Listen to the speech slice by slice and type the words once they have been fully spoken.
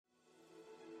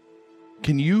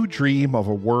Can you dream of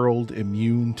a world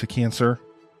immune to cancer?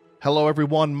 Hello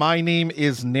everyone, my name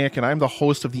is Nick and I'm the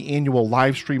host of the annual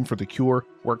live stream for The Cure,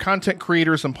 where content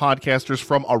creators and podcasters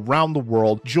from around the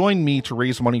world join me to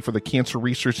raise money for the Cancer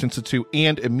Research Institute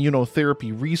and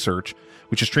immunotherapy research,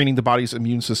 which is training the body's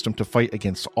immune system to fight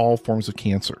against all forms of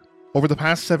cancer. Over the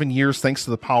past 7 years, thanks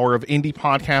to the power of indie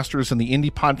podcasters and the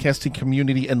indie podcasting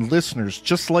community and listeners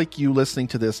just like you listening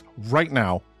to this right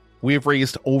now, we have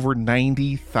raised over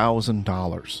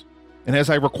 $90,000. And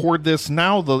as I record this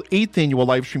now, the 8th annual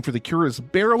live stream for The Cure is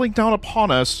barreling down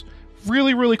upon us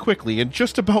really quickly in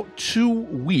just about 2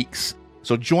 weeks.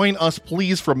 So join us,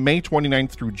 please, from May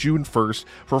 29th through June 1st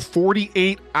for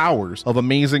 48 hours of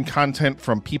amazing content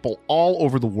from people all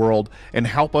over the world and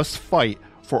help us fight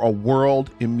for a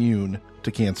world immune to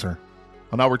cancer.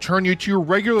 I'll now return you to your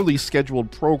regularly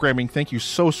scheduled programming. Thank you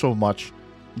so much.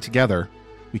 And together,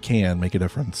 we can make a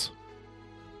difference.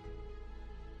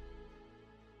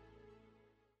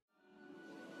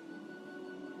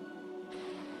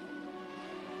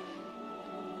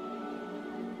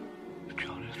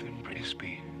 Jonathan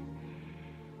Brisby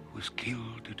was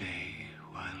killed today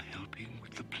while helping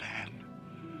with the plan.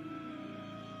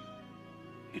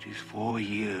 It is 4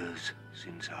 years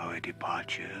since our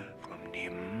departure from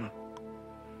Nim,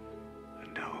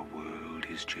 and our world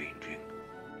is changing.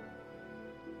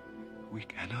 We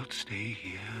cannot stay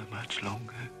here much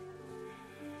longer.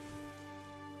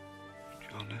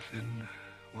 Jonathan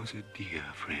was a dear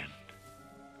friend.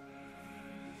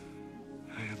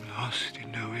 I am lost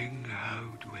in knowing how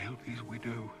to help his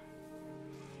widow.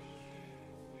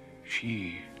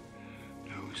 She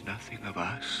knows nothing of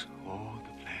us or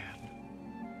the plan.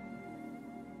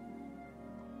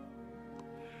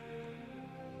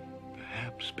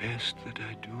 Perhaps best that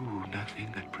I do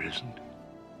nothing at present.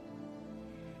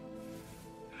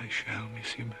 I shall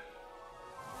miss him.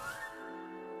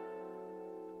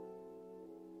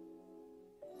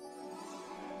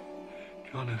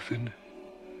 Jonathan,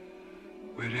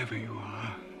 wherever you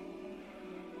are,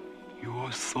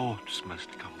 your thoughts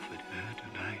must comfort her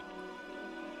tonight.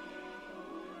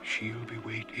 She'll be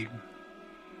waiting,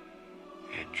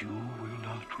 and you will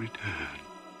not return.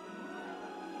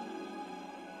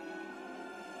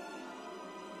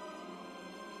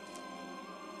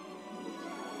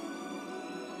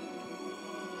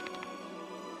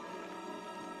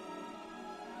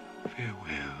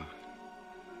 Farewell,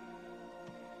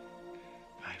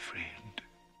 my friend.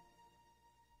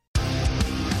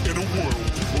 In a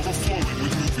world overflowing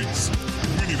with movies,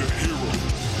 we need a hero.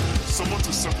 Someone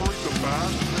to separate the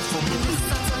bad from the good.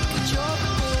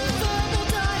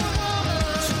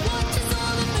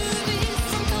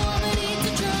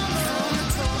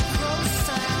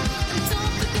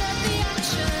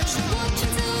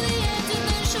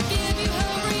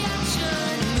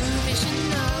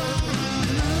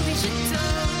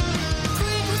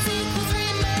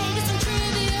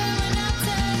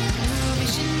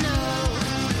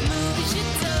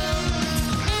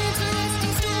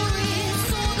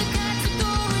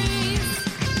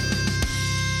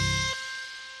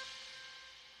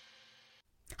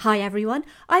 Hi everyone,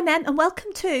 I'm Em and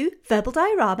welcome to Verbal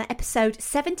Diorama episode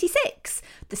 76,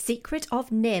 The Secret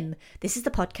of Nim. This is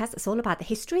the podcast that's all about the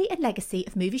history and legacy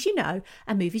of movies you know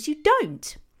and movies you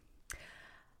don't.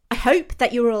 I hope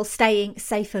that you're all staying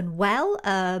safe and well.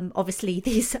 Obviously,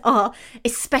 these are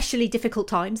especially difficult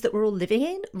times that we're all living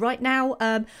in right now.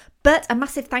 But a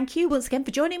massive thank you once again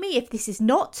for joining me. If this is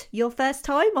not your first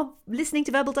time of listening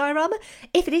to Verbal Diorama,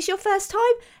 if it is your first time,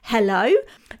 hello.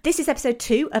 This is episode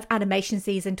 2 of Animation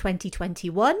Season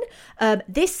 2021.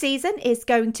 This season is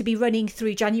going to be running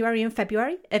through January and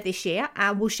February of this year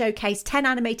and will showcase 10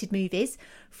 animated movies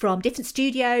from different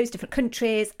studios, different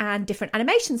countries and different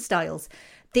animation styles.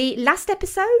 The last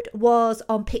episode was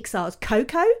on Pixar's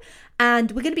Coco,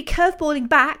 and we're going to be curveballing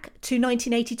back to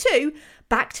 1982,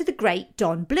 back to the great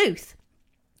Don Bluth.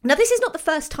 Now, this is not the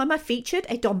first time I featured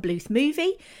a Don Bluth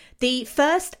movie. The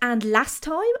first and last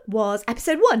time was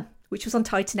episode 1, which was on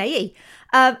Titan AE.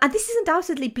 And this is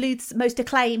undoubtedly Bluth's most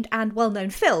acclaimed and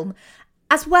well-known film,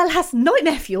 as well as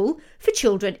Nightmare Fuel for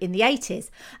children in the 80s.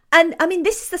 And, I mean,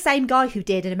 this is the same guy who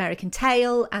did An American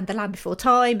Tail and The Land Before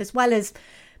Time, as well as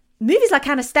movies like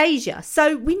Anastasia.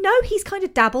 So we know he's kind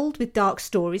of dabbled with dark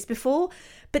stories before,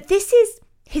 but this is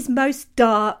his most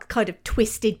dark, kind of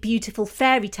twisted, beautiful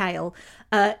fairy tale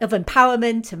of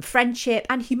empowerment and friendship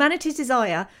and humanity's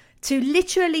desire to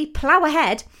literally plough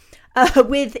ahead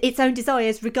with its own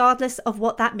desires, regardless of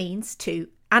what that means to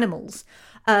animals.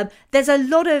 There's a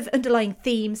lot of underlying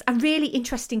themes and really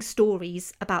interesting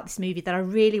stories about this movie that I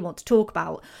really want to talk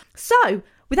about. So,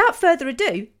 without further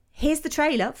ado, here's the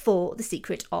trailer for The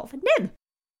Secret of Nim.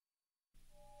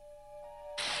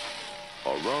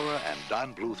 Aurora and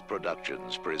Don Bluth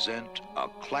Productions present a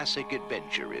classic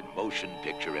adventure in motion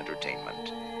picture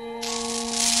entertainment.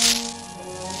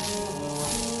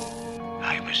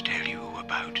 I must tell you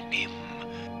about Nim.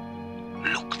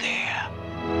 Look there.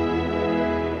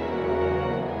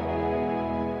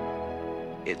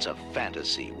 It's a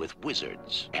fantasy with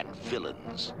wizards and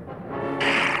villains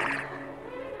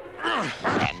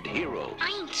and heroes.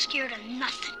 I ain't scared of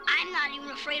nothing. I'm not even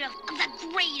afraid of the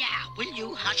Great Owl. Will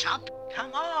you hush up?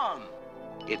 Come on.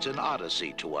 It's an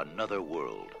odyssey to another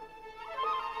world.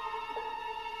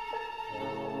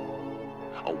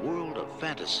 A world of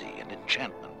fantasy and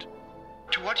enchantment.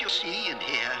 To what you see and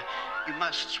hear, you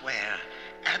must swear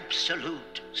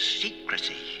absolute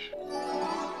secrecy.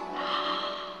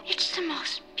 It's the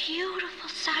most beautiful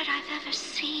sight I've ever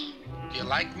seen. Do you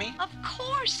like me? Of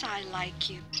course I like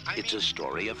you. It's a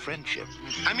story of friendship.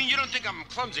 I mean, you don't think I'm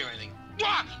clumsy or anything.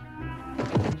 What?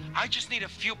 I just need a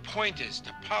few pointers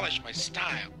to polish my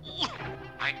style.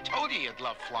 I told you you'd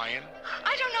love flying.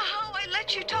 I don't know how I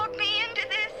let you talk me into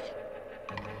this.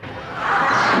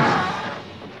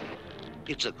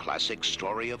 It's a classic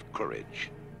story of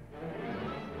courage.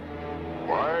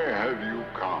 Why have you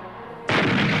come?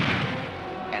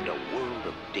 And a world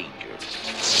of danger.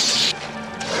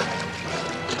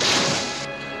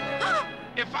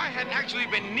 If I hadn't actually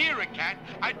been near a cat,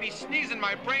 I'd be sneezing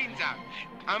my brains out.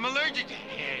 I'm allergic to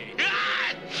hay.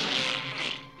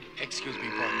 Excuse me,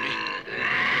 pardon me.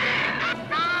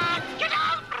 Get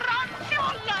out! Run for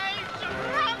your lives!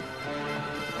 Run!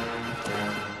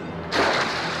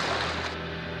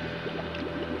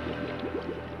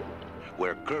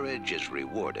 Where courage is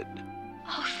rewarded.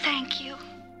 Oh, thank you.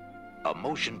 A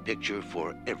motion picture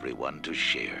for everyone to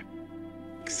share.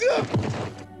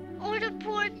 Oh, the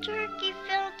poor turkey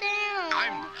fell down.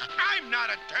 I'm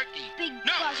not a turkey. Big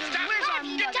No, buzzard, stop. where's our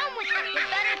mother? Get down with her. You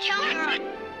better tell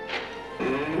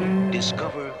her.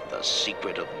 Discover the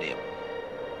secret of Nim.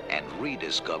 And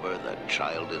rediscover the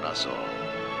child in us all.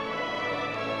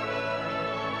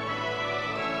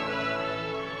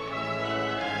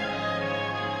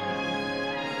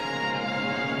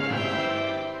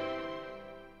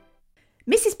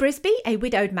 Mrs. Brisby, a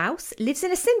widowed mouse, lives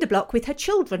in a cinder block with her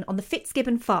children on the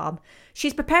Fitzgibbon farm. She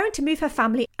is preparing to move her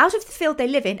family out of the field they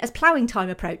live in as ploughing time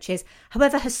approaches.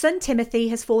 However, her son Timothy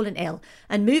has fallen ill,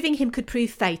 and moving him could prove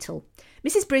fatal.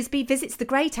 Mrs. Brisby visits the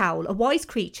Great Owl, a wise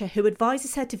creature who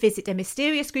advises her to visit a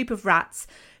mysterious group of rats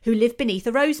who live beneath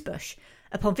a rosebush.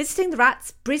 Upon visiting the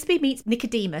rats, Brisby meets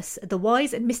Nicodemus, the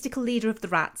wise and mystical leader of the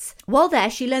rats. While there,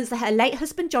 she learns that her late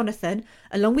husband Jonathan,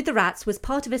 along with the rats, was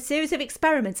part of a series of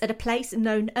experiments at a place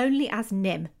known only as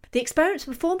Nim. The experiments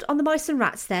performed on the mice and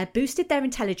rats there boosted their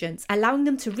intelligence, allowing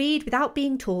them to read without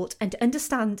being taught and to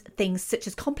understand things such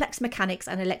as complex mechanics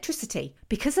and electricity.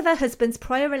 Because of her husband's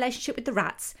prior relationship with the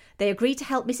rats, they agreed to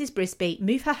help Mrs. Brisby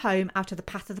move her home out of the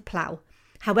path of the plough.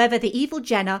 However, the evil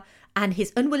Jenna and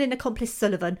his unwilling accomplice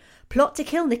Sullivan plot to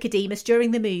kill Nicodemus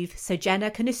during the move so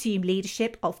Jenna can assume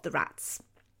leadership of the rats.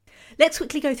 Let's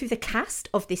quickly go through the cast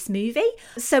of this movie.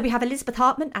 So we have Elizabeth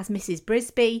Hartman as Mrs.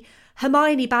 Brisby,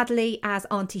 Hermione Baddeley as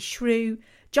Auntie Shrew,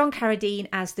 John Carradine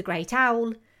as the Great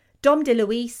Owl, Dom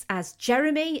DeLuise as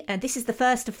Jeremy, and this is the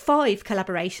first of 5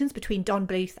 collaborations between Don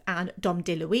Bluth and Dom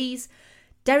DeLuise,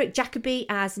 Derek Jacobi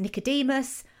as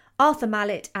Nicodemus, Arthur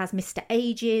Mallet as Mr.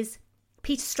 Ages,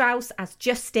 Peter Strauss as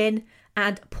Justin,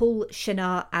 and Paul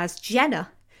Shenar as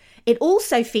Jenna. It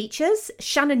also features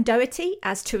Shannon Doherty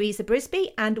as Teresa Brisby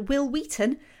and Will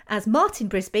Wheaton as Martin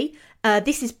Brisby.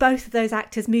 This is both of those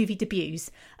actors' movie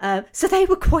debuts. So they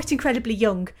were quite incredibly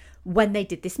young when they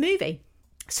did this movie.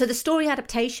 So the story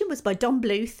adaptation was by Don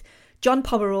Bluth, John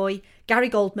Pomeroy, Gary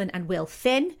Goldman and Will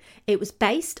Finn. It was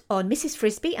based on Mrs.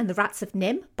 Frisby and the Rats of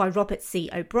Nim by Robert C.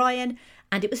 O'Brien,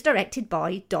 and it was directed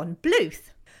by Don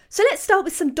Bluth. So let's start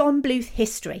with some Don Bluth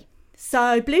history.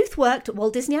 So Bluth worked at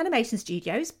Walt Disney Animation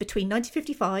Studios between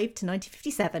 1955 to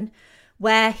 1957,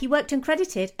 where he worked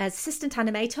uncredited as assistant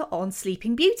animator on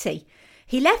Sleeping Beauty.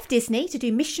 He left Disney to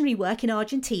do missionary work in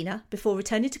Argentina before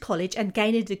returning to college and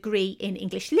gaining a degree in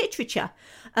English literature.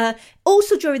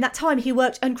 Also during that time, he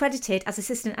worked uncredited as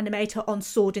assistant animator on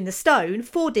Sword in the Stone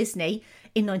for Disney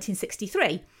in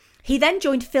 1963. He then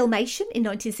joined Filmation in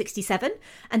 1967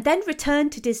 and then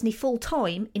returned to Disney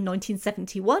full-time in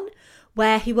 1971,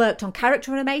 where he worked on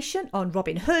character animation on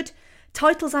Robin Hood,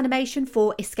 titles animation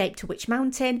for Escape to Witch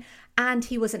Mountain, and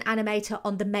he was an animator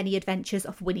on The Many Adventures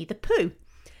of Winnie the Pooh.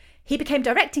 He became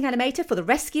directing animator for The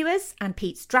Rescuers and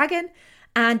Pete's Dragon,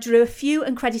 and drew a few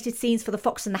uncredited scenes for The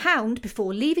Fox and the Hound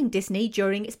before leaving Disney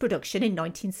during its production in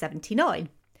 1979.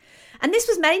 And this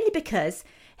was mainly because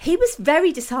he was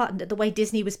very disheartened at the way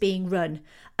Disney was being run.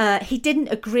 He didn't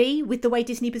agree with the way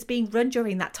Disney was being run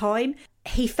during that time.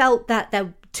 He felt that there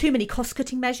were too many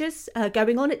cost-cutting measures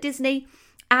going on at Disney,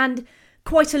 and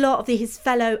quite a lot of his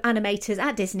fellow animators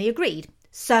at Disney agreed.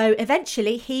 So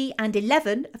eventually he and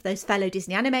 11 of those fellow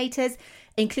Disney animators,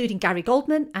 including Gary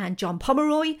Goldman and John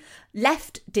Pomeroy,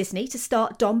 left Disney to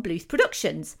start Don Bluth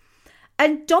Productions.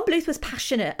 And Don Bluth was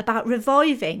passionate about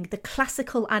reviving the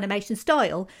classical animation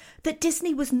style that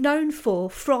Disney was known for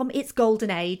from its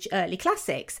golden age early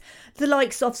classics, the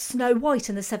likes of Snow White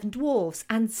and the Seven Dwarfs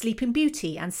and Sleeping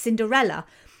Beauty and Cinderella.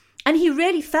 And he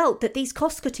really felt that these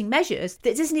cost-cutting measures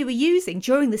that Disney were using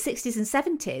during the 60s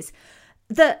and 70s,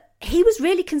 that he was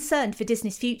really concerned for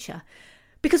Disney's future.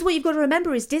 Because what you've got to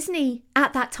remember is Disney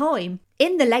at that time,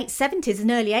 in the late 70s and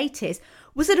early 80s,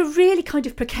 was at a really kind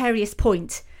of precarious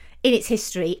point in its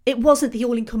history. It wasn't the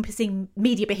all-encompassing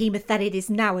media behemoth that it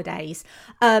is nowadays.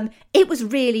 It was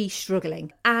really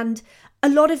struggling, and a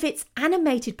lot of its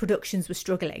animated productions were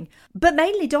struggling. But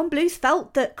mainly Don Bluth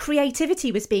felt that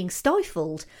creativity was being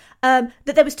stifled, that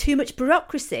there was too much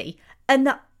bureaucracy, and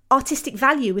that artistic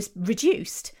value was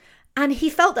reduced. And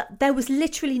he felt that there was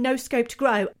literally no scope to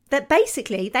grow, that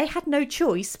basically they had no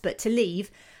choice but to leave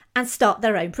and start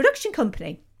their own production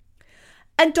company.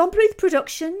 And Don Bluth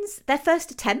Productions, their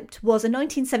first attempt was a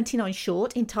 1979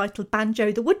 short entitled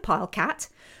Banjo the Woodpile Cat.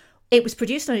 It was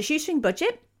produced on a shoestring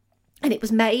budget, and it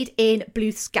was made in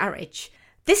Bluth's garage.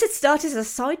 This had started as a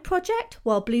side project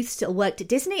while Bluth still worked at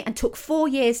Disney and took 4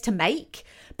 years to make,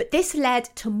 but this led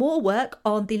to more work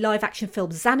on the live-action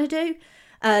film Xanadu.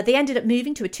 They ended up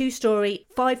moving to a 2-story,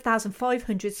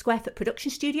 5,500 square foot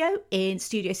production studio in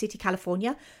Studio City,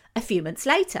 California, a few months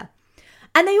later.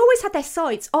 And they always had their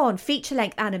sights on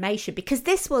feature-length animation because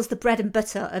this was the bread and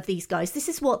butter of these guys. This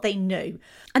is what they knew.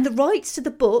 And the rights to the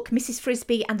book, Mrs.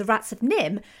 Frisby and the Rats of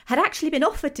Nim, had actually been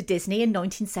offered to Disney in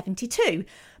 1972.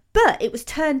 But it was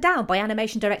turned down by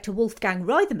animation director Wolfgang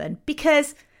Reitherman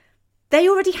because they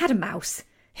already had a mouse.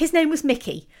 His name was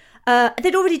Mickey.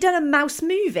 They'd already done a mouse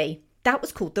movie. That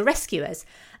was called The Rescuers.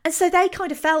 And so they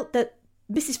kind of felt that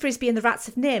Mrs. Frisby and the Rats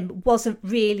of Nim wasn't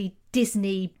really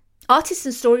Disney. Artist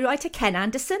and storywriter Ken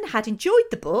Anderson had enjoyed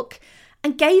the book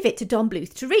and gave it to Don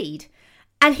Bluth to read.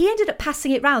 And he ended up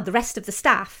passing it round the rest of the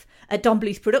staff at Don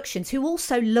Bluth Productions, who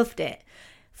also loved it.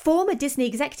 Former Disney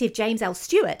executive James L.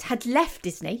 Stewart had left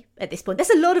Disney at this point. There's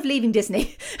a lot of leaving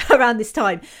Disney around this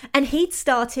time. And he'd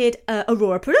started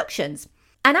Aurora Productions.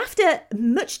 And after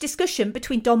much discussion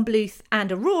between Don Bluth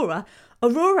and Aurora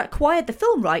acquired the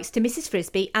film rights to Mrs.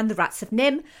 Frisby and the Rats of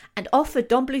Nim and offered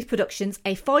Don Bluth Productions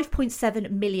a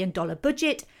 $5.7 million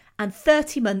budget and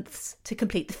 30 months to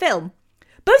complete the film,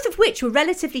 both of which were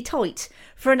relatively tight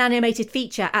for an animated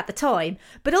feature at the time.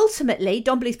 But ultimately,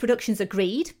 Don Bluth Productions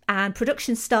agreed, and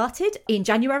production started in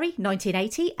January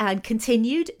 1980 and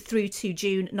continued through to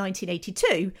June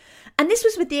 1982. And this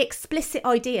was with the explicit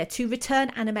idea to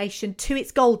return animation to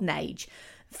its golden age,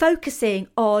 focusing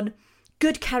on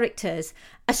good characters,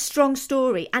 a strong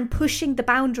story, and pushing the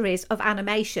boundaries of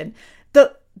animation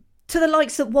that, to the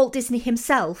likes of Walt Disney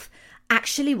himself,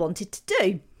 actually wanted to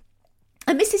do.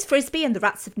 And Mrs. Frisby and the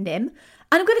Rats of Nim,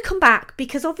 and I'm going to come back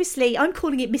because obviously I'm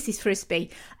calling it Mrs.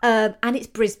 Frisby and it's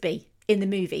Brisby in the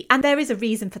movie, and there is a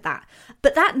reason for that.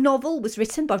 But that novel was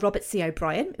written by Robert C.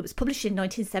 O'Brien. It was published in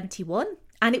 1971,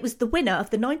 and it was the winner of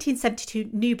the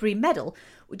 1972 Newbery Medal,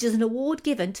 which is an award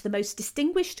given to the most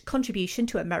distinguished contribution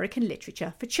to American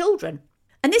literature for children.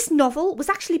 And this novel was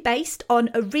actually based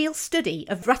on a real study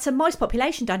of rat and mice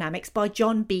population dynamics by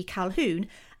John B. Calhoun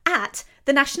at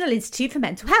the National Institute for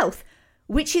Mental Health,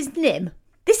 which is NIM.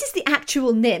 This is the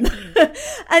actual NIM.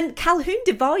 And Calhoun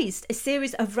devised a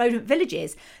series of rodent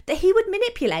villages that he would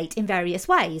manipulate in various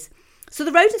ways. So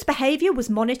the rodents' behaviour was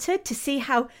monitored to see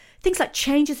how things like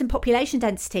changes in population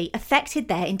density affected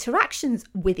their interactions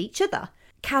with each other.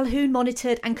 Calhoun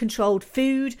monitored and controlled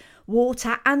food,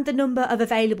 water, and the number of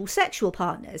available sexual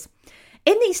partners.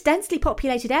 In these densely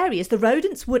populated areas, the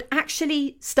rodents would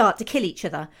actually start to kill each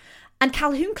other. And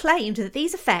Calhoun claimed that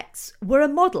these effects were a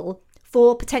model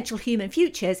for potential human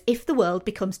futures if the world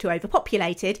becomes too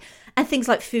overpopulated and things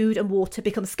like food and water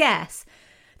become scarce.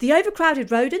 The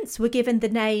overcrowded rodents were given the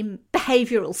name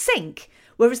behavioural sink,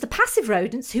 whereas the passive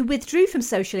rodents who withdrew from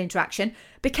social interaction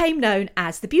became known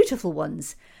as the beautiful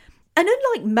ones. And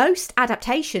unlike most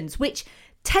adaptations, which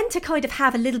tend to kind of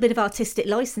have a little bit of artistic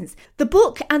licence, the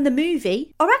book and the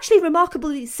movie are actually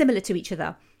remarkably similar to each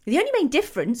other. The only main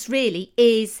difference really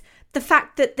is the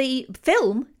fact that the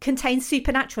film contains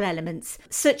supernatural elements,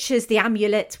 such as the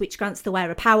amulet, which grants the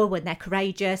wearer power when they're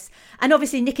courageous, and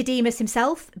obviously Nicodemus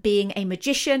himself being a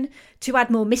magician to add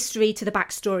more mystery to the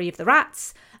backstory of the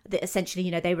rats. that essentially,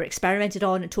 they were experimented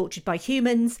on and tortured by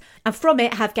humans, and from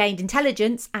it have gained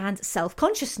intelligence and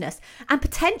self-consciousness, and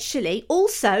potentially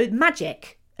also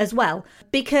magic as well,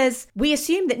 because we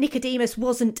assume that Nicodemus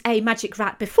wasn't a magic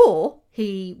rat before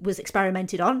he was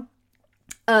experimented on.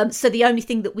 So the only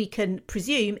thing that we can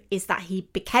presume is that he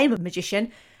became a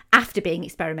magician after being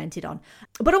experimented on.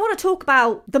 But I want to talk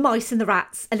about the mice and the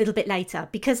rats a little bit later,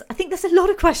 because I think there's a lot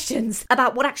of questions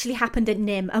about what actually happened at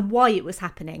NIMH and why it was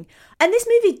happening. And this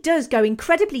movie does go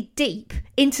incredibly deep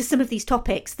into some of these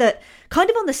topics that kind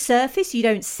of on the surface you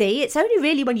don't see. It's only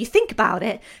really when you think about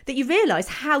it that you realise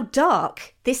how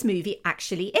dark this movie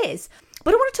actually is.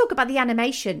 But I want to talk about the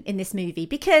animation in this movie,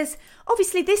 because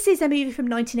obviously this is a movie from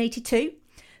 1982.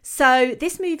 So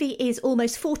this movie is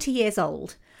almost 40 years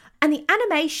old. And the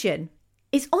animation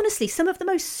is honestly some of the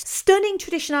most stunning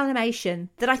traditional animation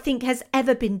that I think has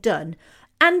ever been done.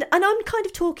 And I'm kind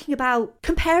of talking about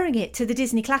comparing it to the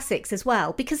Disney classics as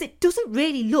well, because it doesn't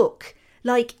really look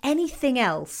like anything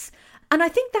else. And I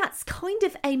think that's kind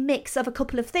of a mix of a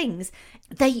couple of things.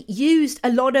 They used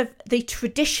a lot of the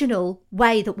traditional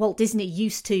way that Walt Disney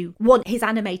used to want his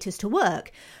animators to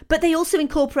work, but they also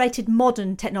incorporated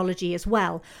modern technology as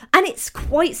well. And it's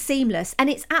quite seamless and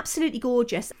it's absolutely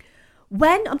gorgeous.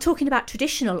 When I'm talking about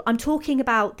traditional, I'm talking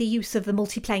about the use of the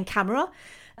multiplane camera,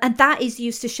 and that is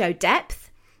used to show depth.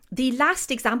 The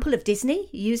last example of Disney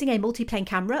using a multiplane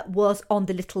camera was on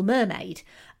The Little Mermaid,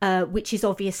 which is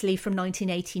obviously from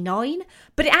 1989,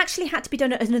 but it actually had to be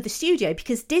done at another studio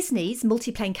because Disney's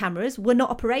multiplane cameras were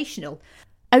not operational.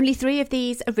 Only 3 of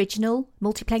these original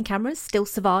multiplane cameras still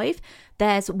survive.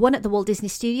 There's one at the Walt Disney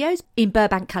Studios in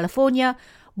Burbank, California,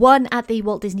 one at the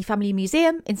Walt Disney Family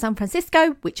Museum in San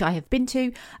Francisco, which I have been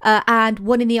to, and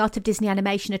one in the Art of Disney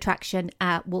animation attraction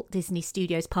at Walt Disney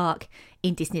Studios Park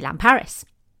in Disneyland Paris.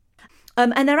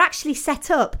 And they're actually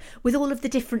set up with all of the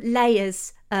different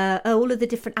layers, all of the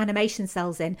different animation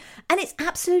cells in. And it's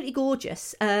absolutely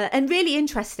gorgeous and really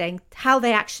interesting how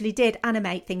they actually did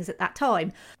animate things at that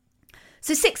time.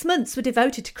 So 6 months were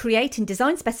devoted to creating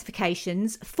design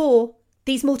specifications for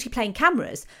these multiplane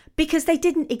cameras because they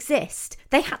didn't exist.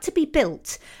 They had to be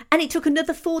built. And it took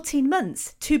another 14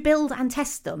 months to build and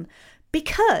test them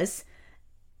because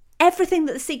everything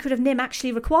that The Secret of NIMH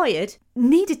actually required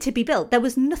needed to be built. There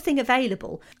was nothing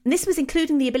available. And this was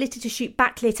including the ability to shoot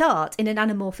backlit art in an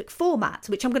anamorphic format,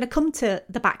 which I'm going to come to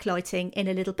the backlighting in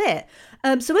a little bit.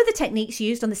 So other techniques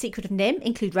used on The Secret of NIMH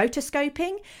include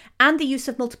rotoscoping and the use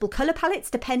of multiple colour palettes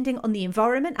depending on the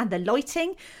environment and the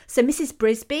lighting. So Mrs.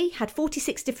 Brisby had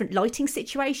 46 different lighting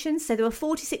situations. So there were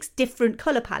 46 different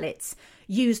colour palettes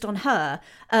used on her.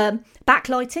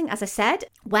 Backlighting, as I said,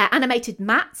 where animated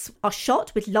mats are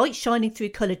shot with light shining through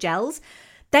colour gels.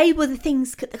 They were the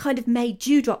things that kind of made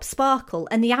Dewdrop sparkle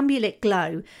and the amulet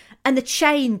glow and the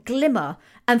chain glimmer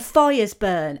and fires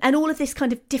burn and all of this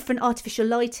kind of different artificial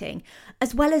lighting,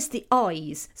 as well as the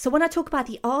eyes. So when I talk about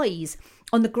the eyes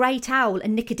on the Great Owl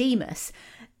and Nicodemus,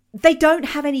 they don't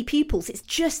have any pupils. It's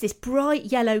just this bright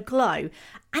yellow glow.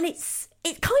 And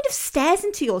it kind of stares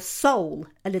into your soul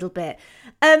a little bit.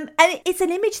 And it's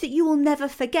an image that you will never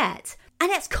forget. And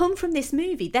it's come from this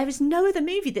movie. There is no other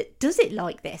movie that does it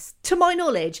like this, to my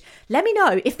knowledge. Let me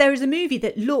know if there is a movie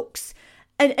that looks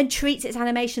and treats its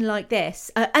animation like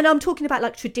this. And I'm talking about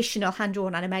like traditional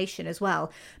hand-drawn animation as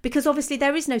well. Because obviously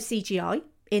there is no CGI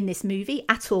in this movie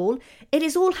at all. It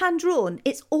is all hand-drawn.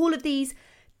 It's all of these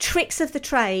tricks of the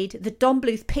trade that Don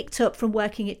Bluth picked up from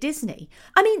working at Disney.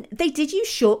 I mean, they did use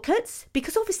shortcuts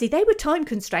because obviously they were time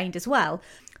constrained as well.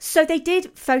 So they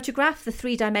did photograph the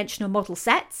 3-dimensional model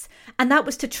sets, and that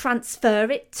was to transfer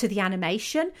it to the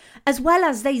animation, as well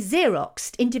as they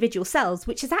Xeroxed individual cells,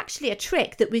 which is actually a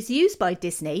trick that was used by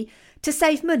Disney to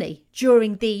save money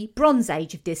during the Bronze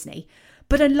Age of Disney.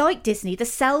 But unlike Disney, the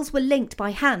cells were linked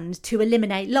by hand to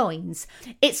eliminate lines.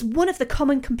 It's one of the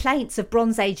common complaints of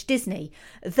Bronze Age Disney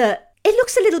that it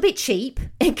looks a little bit cheap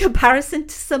in comparison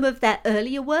to some of their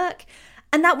earlier work.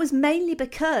 And that was mainly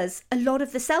because a lot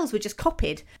of the cells were just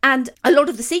copied and a lot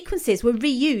of the sequences were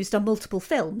reused on multiple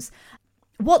films.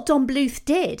 What Don Bluth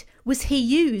did was he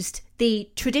used the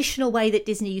traditional way that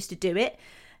Disney used to do it.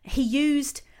 He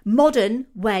used modern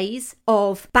ways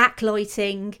of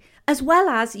backlighting, as well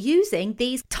as using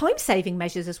these time-saving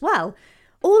measures as well,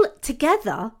 all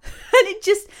together. And it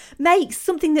just makes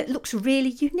something that looks really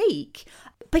unique.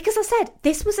 Because I said,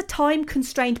 this was a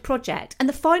time-constrained project, and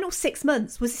the final 6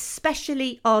 months was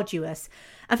especially arduous.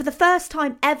 And for the first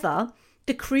time ever,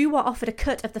 the crew were offered a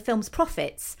cut of the film's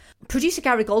profits. Producer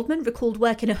Gary Goldman recalled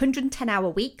working 110-hour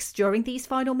weeks during these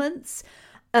final months.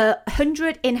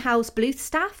 100 in-house Bluth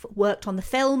staff worked on the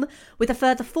film, with a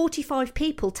further 45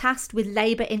 people tasked with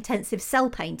labour-intensive cell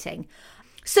painting.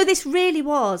 So this really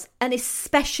was an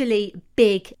especially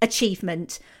big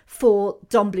achievement for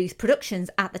Don Bluth Productions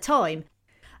at the time.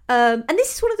 And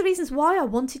this is one of the reasons why I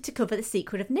wanted to cover The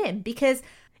Secret of NIMH, because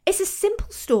it's a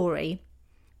simple story,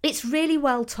 it's really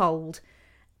well told,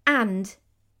 and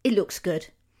it looks good.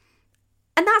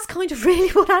 And that's kind of really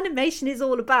what animation is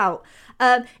all about.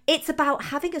 It's about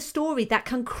having a story that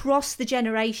can cross the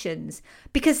generations,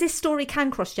 because this story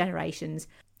can cross generations.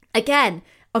 Again,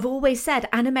 I've always said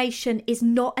animation is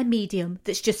not a medium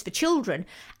that's just for children.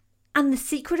 And The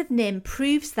Secret of NIMH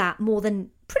proves that more than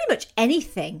pretty much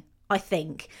anything, I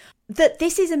think. That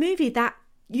this is a movie that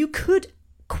you could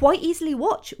quite easily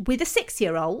watch with a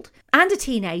 6-year-old and a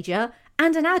teenager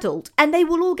and an adult, and they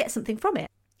will all get something from it.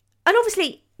 And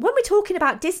obviously, when we're talking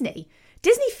about Disney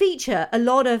feature a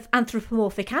lot of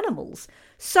anthropomorphic animals.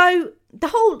 So the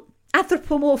whole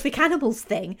anthropomorphic animals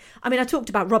thing, I mean, I talked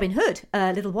about Robin Hood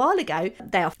a little while ago.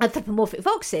 They are anthropomorphic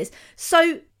foxes.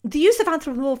 So the use of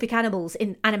anthropomorphic animals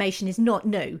in animation is not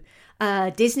new.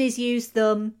 Disney's used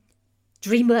them.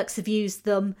 DreamWorks have used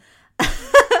them.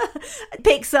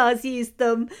 Pixar's used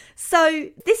them. So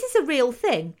this is a real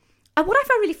thing. And what I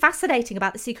found really fascinating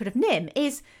about The Secret of NIMH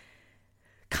is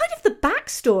kind of the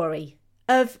backstory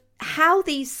of how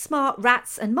these smart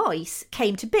rats and mice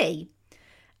came to be,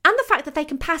 and the fact that they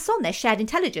can pass on their shared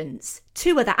intelligence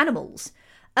to other animals.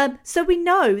 So we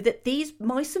know that these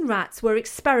mice and rats were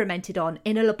experimented on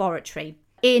in a laboratory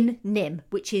in NIMH,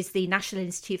 which is the National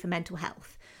Institute for Mental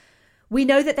Health. We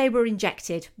know that they were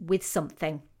injected with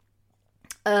something.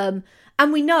 And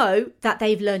we know that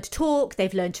they've learned to talk,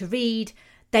 they've learned to read,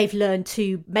 they've learned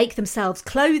to make themselves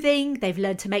clothing, they've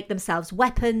learned to make themselves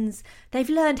weapons, they've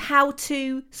learned how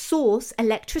to source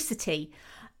electricity.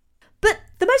 But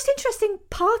the most interesting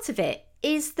part of it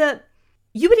is that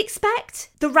you would expect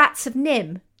the rats of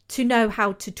NIMH to know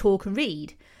how to talk and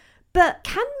read. But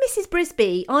can Mrs.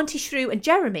 Brisby, Auntie Shrew and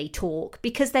Jeremy talk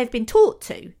because they've been taught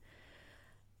to?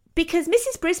 Because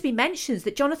Mrs. Brisby mentions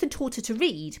that Jonathan taught her to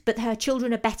read, but her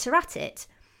children are better at it.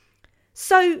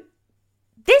 So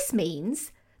this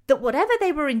means that whatever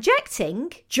they were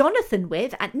injecting Jonathan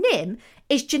with at NIMH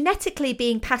is genetically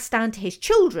being passed down to his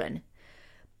children.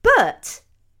 But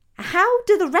how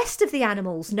do the rest of the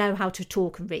animals know how to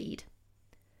talk and read?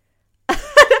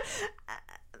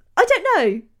 I don't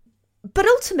know. But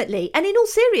ultimately, and in all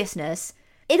seriousness,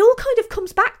 it all kind of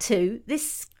comes back to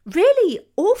this really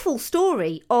awful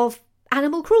story of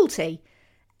animal cruelty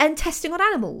and testing on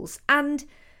animals, and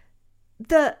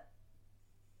that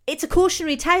it's a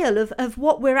cautionary tale of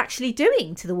what we're actually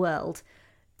doing to the world.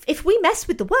 If we mess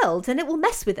with the world, then it will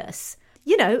mess with us,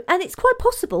 you know, and it's quite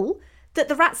possible that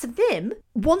the rats of NIMH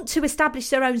want to establish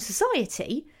their own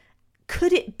society.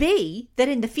 Could it be that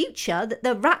in the future that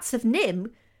the rats of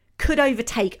NIMH could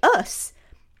overtake us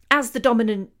as the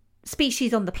dominant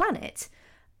species on the planet?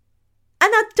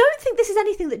 And I don't think this is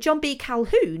anything that John B.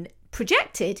 Calhoun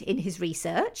projected in his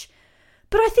research,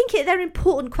 but I think they're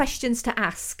important questions to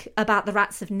ask about the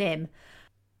rats of NIMH.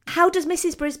 How does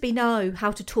Mrs. Brisby know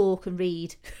how to talk and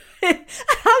read?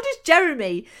 How does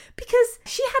Jeremy? Because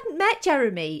she hadn't met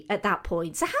Jeremy at that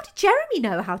point. So how did Jeremy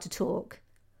know how to talk?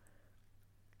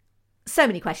 So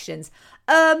many questions.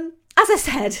 As I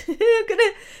said, I'm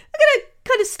gonna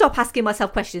kind of stop asking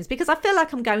myself questions because I feel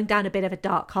like I'm going down a bit of a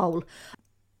dark hole.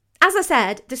 As I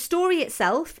said, the story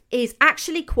itself is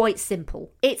actually quite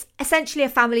simple. It's essentially a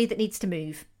family that needs to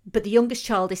move, but the youngest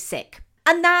child is sick.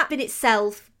 And that in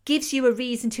itself gives you a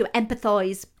reason to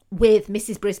empathise with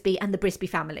Mrs. Brisby and the Brisby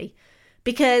family.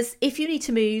 Because if you need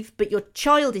to move, but your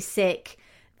child is sick,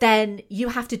 then you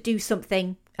have to do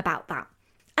something about that.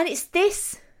 And it's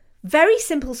this very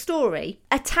simple story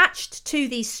attached to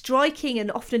these striking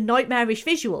and often nightmarish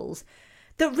visuals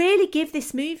that really give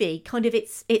this movie kind of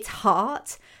its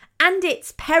heart and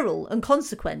its peril and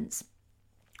consequence,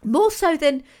 more so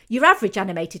than your average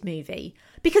animated movie.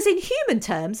 Because in human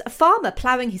terms, a farmer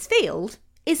ploughing his field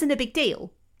isn't a big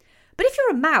deal. But if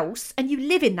you're a mouse and you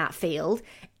live in that field,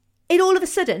 it all of a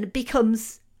sudden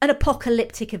becomes an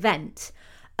apocalyptic event.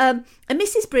 And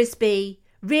Mrs. Brisby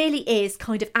really is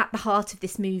kind of at the heart of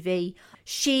this movie.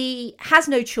 She has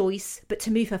no choice but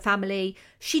to move her family.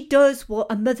 She does what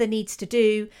a mother needs to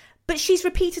do, but she's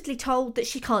repeatedly told that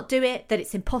she can't do it, that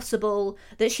it's impossible,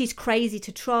 that she's crazy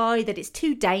to try, that it's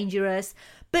too dangerous.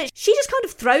 But she just kind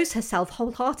of throws herself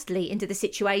wholeheartedly into the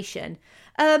situation.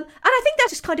 And I think that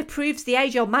just kind of proves the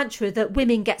age-old mantra that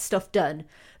women get stuff done.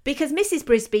 Because Mrs.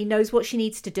 Brisby knows what she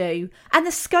needs to do, and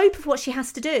the scope of what she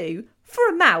has to do for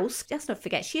a mouse, let's not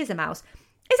forget she is a mouse,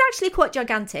 is actually quite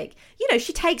gigantic. You know,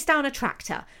 she takes down a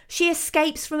tractor, she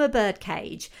escapes from a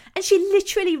birdcage, and she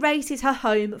literally raises her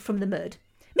home from the mud.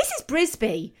 Mrs.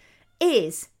 Brisby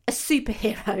is a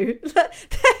superhero.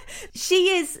 She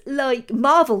is like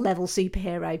Marvel level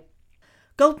superhero.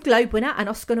 Golden Globe winner and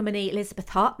Oscar nominee Elizabeth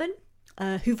Hartman,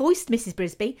 who voiced Mrs.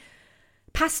 Brisby,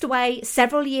 passed away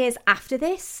several years after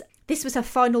this. This was her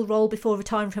final role before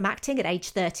retiring from acting at age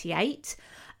 38.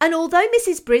 And although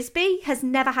Mrs. Brisby has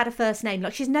never had a first name,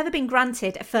 like she's never been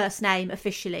granted a first name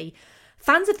officially,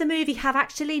 fans of the movie have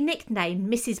actually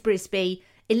nicknamed Mrs. Brisby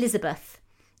Elizabeth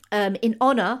in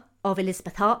honour of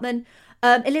Elizabeth Hartman.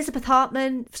 Elizabeth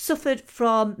Hartman suffered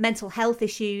from mental health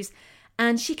issues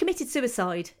and she committed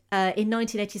suicide in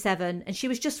 1987 and she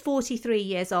was just 43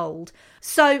 years old.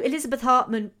 So Elizabeth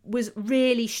Hartman was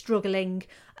really struggling.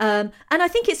 And I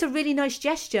think it's a really nice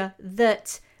gesture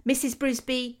that Mrs.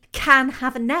 Brisby can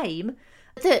have a name,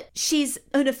 that she's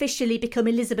unofficially become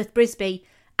Elizabeth Brisby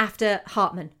after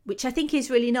Hartman, which I think is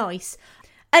really nice.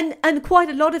 And quite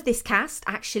a lot of this cast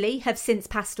actually have since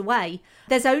passed away.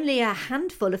 There's only a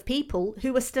handful of people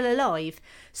who are still alive.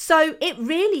 So it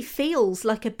really feels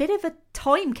like a bit of a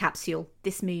time capsule,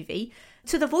 this movie,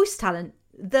 to the voice talent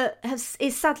that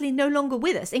is sadly no longer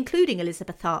with us, including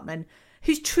Elizabeth Hartman,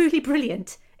 who's truly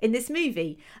brilliant in this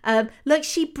movie. Like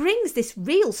she brings this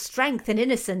real strength and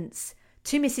innocence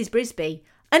to Mrs. Brisby.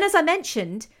 And as I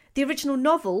mentioned, the original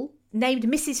novel named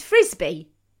Mrs. Frisby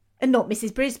and not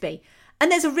Mrs. Brisby. And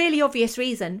there's a really obvious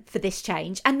reason for this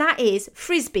change, and that is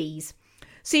Frisbees.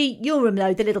 So you'll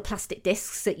know the little plastic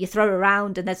discs that you throw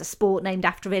around and there's a sport named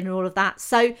after it and all of that.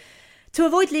 So to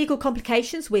avoid legal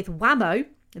complications with Wham-O,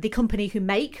 the company who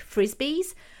make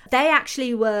Frisbees, they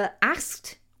actually were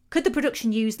asked, could the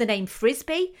production use the name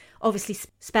Frisbee, obviously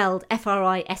spelled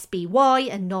F-R-I-S-B-Y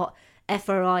and not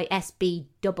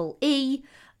F-R-I-S-B-E-E,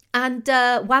 and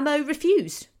Wham-O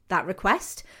refused that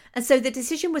request. And so the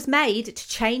decision was made to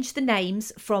change the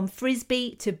names from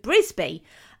Frisbee to Brisby.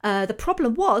 The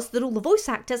problem was that all the voice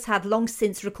actors had long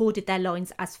since recorded their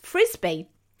lines as Frisbee,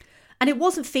 and it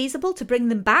wasn't feasible to bring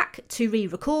them back to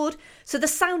re-record. So the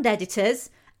sound editors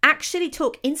actually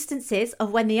took instances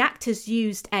of when the actors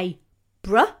used a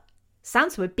bruh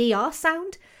sound, so a BR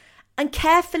sound, and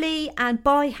carefully and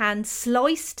by hand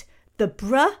sliced the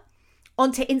bruh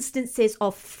onto instances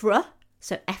of fr,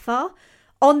 so FR,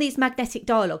 on these magnetic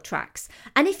dialogue tracks.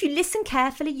 And if you listen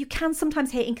carefully, you can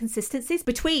sometimes hear inconsistencies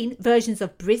between versions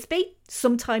of Brisby.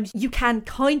 Sometimes you can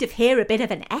kind of hear a bit of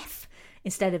an F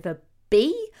instead of a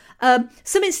B.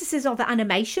 Some instances of the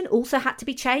animation also had to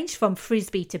be changed from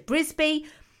Frisbee to Brisby.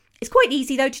 It's quite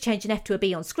easy, though, to change an F to a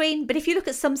B on screen, but if you look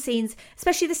at some scenes,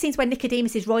 especially the scenes where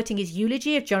Nicodemus is writing his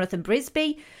eulogy of Jonathan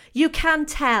Brisby, you can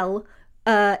tell,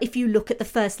 if you look at the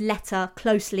first letter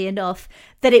closely enough,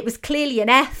 that it was clearly an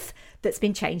F that's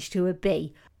been changed to a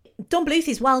B. Don Bluth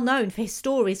is well known for his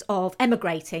stories of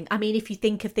emigrating. I mean, if you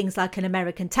think of things like An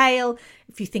American Tail,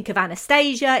 if you think of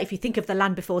Anastasia, if you think of The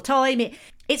Land Before Time,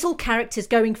 it's all characters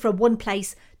going from one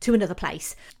place to another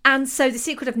place. And so The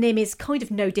Secret of NIMH is kind of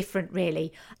no different,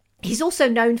 really. He's also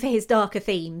known for his darker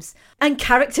themes and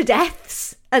character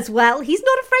deaths as well. He's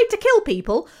not afraid to kill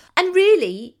people. And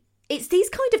really, it's these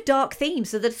kind of dark themes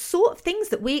that are the sort of things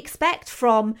that we expect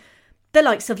from the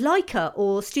likes of Laika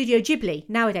or Studio Ghibli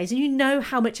nowadays. And you know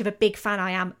how much of a big fan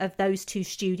I am of those two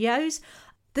studios.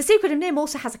 The Secret of NIMH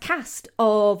also has a cast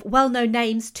of well-known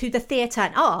names to the theatre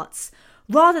and arts,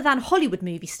 rather than Hollywood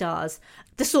movie stars,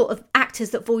 the sort of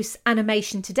actors that voice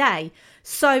animation today.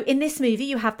 So in this movie,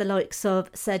 you have the likes of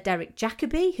Sir Derek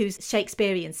Jacobi, who's a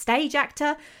Shakespearean stage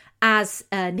actor, as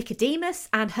Nicodemus,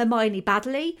 and Hermione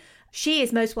Baddeley. She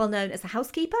is most well known as the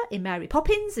housekeeper in Mary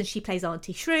Poppins, and she plays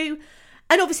Auntie Shrew.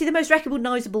 And obviously the most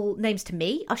recognisable names to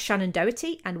me are Shannon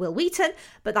Doherty and Will Wheaton,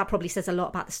 but that probably says a lot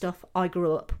about the stuff I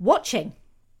grew up watching.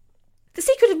 The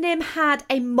Secret of NIMH had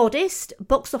a modest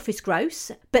box office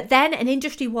gross, but then an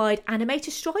industry-wide animator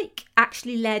strike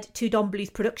actually led to Don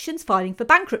Bluth Productions filing for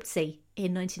bankruptcy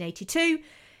in 1982.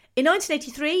 In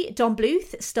 1983, Don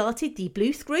Bluth started the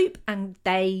Bluth Group, and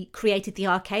they created the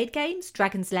arcade games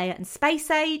Dragon's Lair and Space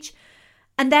Age.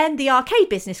 And then the arcade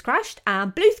business crashed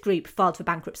and Bluth Group filed for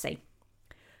bankruptcy.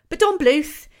 But Don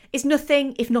Bluth is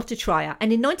nothing if not a trier.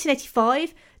 And in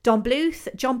 1985, Don Bluth,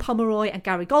 John Pomeroy and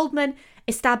Gary Goldman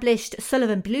established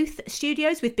Sullivan Bluth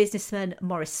Studios with businessman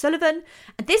Morris Sullivan.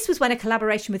 And this was when a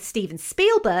collaboration with Steven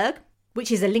Spielberg,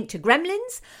 which is a link to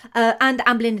Gremlins, and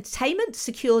Amblin Entertainment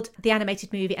secured the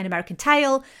animated movie An American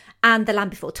Tail and The Land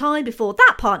Before Time before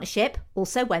that partnership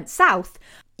also went south.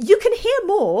 You can hear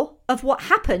more of what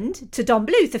happened to Don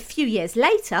Bluth a few years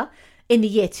later in the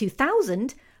year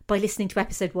 2000 by listening to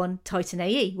episode 1, Titan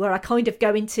AE, where I kind of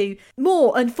go into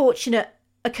more unfortunate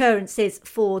occurrences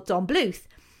for Don Bluth.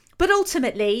 But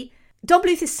ultimately, Don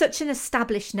Bluth is such an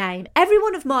established name.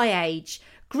 Everyone of my age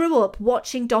grew up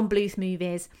watching Don Bluth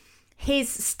movies. His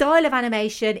style of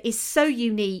animation is so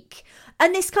unique.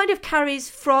 And this kind of carries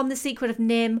from The Secret of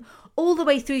NIMH all the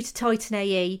way through to Titan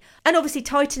AE. And obviously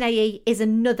Titan AE is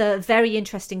another very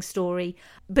interesting story.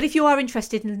 But if you are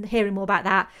interested in hearing more about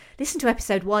that, listen to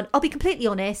episode 1. I'll be completely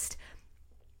honest.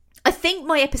 I think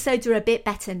my episodes are a bit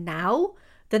better now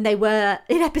than they were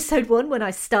in episode 1 when I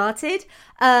started.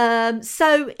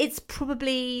 So it's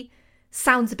probably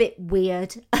sounds a bit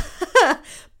weird.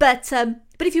 But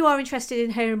if you are interested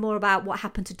in hearing more about what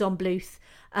happened to Don Bluth,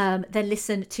 then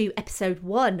listen to episode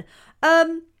 1.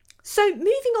 So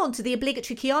moving on to the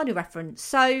obligatory Keanu reference.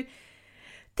 So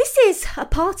this is a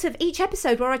part of each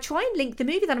episode where I try and link the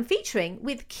movie that I'm featuring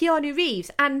with Keanu Reeves.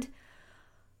 And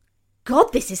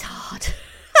God, this is hard.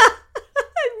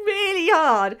 Really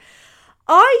hard.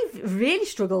 I've really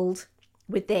struggled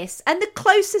with this. And the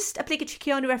closest obligatory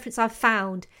Keanu reference I've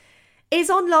found is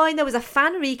online. There was a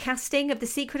fan recasting of The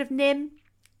Secret of NIMH.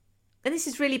 And this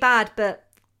is really bad, but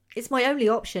it's my only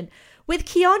option. With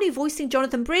Keanu voicing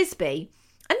Jonathan Brisby.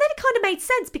 And then it kind of made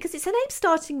sense because it's a name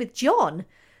starting with John.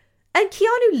 And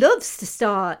Keanu loves to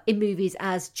star in movies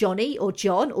as Johnny or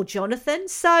John or Jonathan.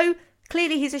 So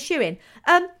clearly he's a shoo-in.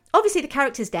 Obviously the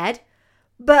character's dead.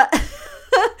 But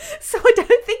so I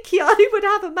don't think Keanu would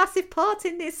have a massive part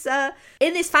in this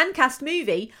fan cast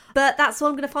movie. But that's what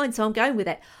I'm going to find. So I'm going with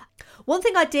it. One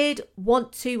thing I did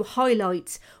want to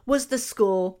highlight was the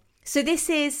score. So this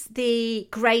is the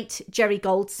great Jerry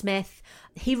Goldsmith.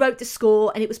 He wrote the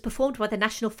score and it was performed by the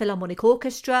National Philharmonic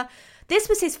Orchestra. This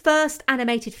was his first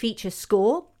animated feature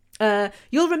score.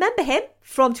 You'll remember him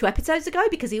from 2 episodes ago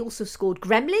because he also scored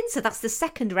Gremlins. So that's the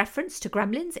second reference to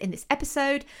Gremlins in this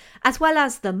episode, as well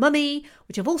as The Mummy,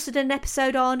 which I've also done an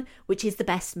episode on, which is the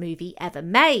best movie ever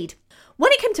made.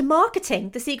 When it came to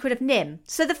marketing The Secret of NIMH,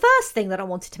 so the first thing that I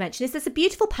wanted to mention is there's a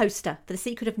beautiful poster for The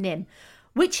Secret of NIMH,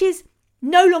 which is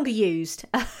no longer used.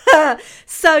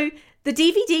 So the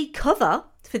DVD cover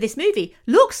for this movie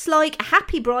looks like a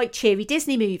happy, bright, cheery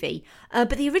Disney movie.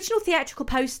 But the original theatrical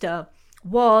poster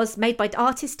was made by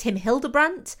artist Tim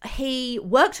Hildebrandt. He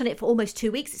worked on it for almost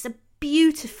 2 weeks. It's a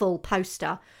beautiful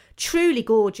poster, truly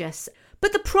gorgeous.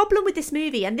 But the problem with this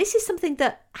movie, and this is something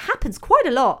that happens quite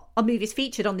a lot on movies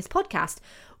featured on this podcast,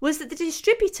 was that the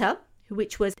distributor,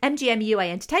 which was MGM UA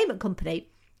Entertainment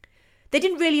Company, they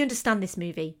didn't really understand this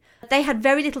movie. They had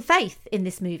very little faith in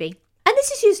this movie. And this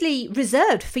is usually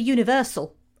reserved for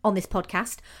Universal on this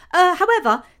podcast.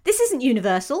 However, this isn't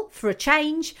Universal for a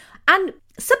change. And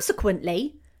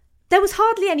subsequently, there was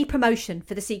hardly any promotion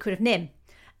for The Secret of NIMH.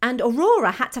 And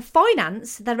Aurora had to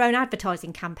finance their own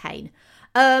advertising campaign.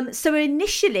 So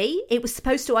initially, it was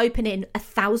supposed to open in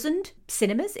 1,000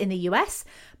 cinemas in the US,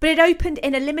 but it opened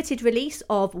in a limited release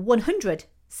of 100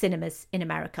 cinemas in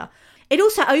America. It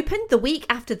also opened the week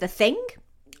after The Thing,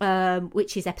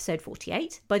 which is episode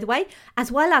 48, by the way,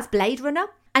 as well as Blade Runner.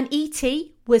 And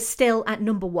E.T. was still at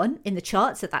number 1 in the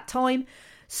charts at that time.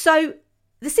 So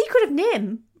The Secret of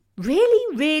NIMH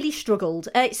really, really struggled.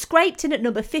 It scraped in at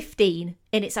number 15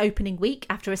 in its opening week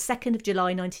after a 2nd of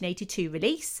July 1982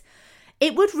 release.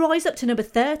 It would rise up to number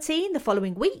 13 the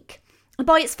following week. And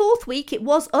by its 4th week, it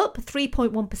was up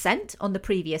 3.1% on the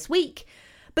previous week.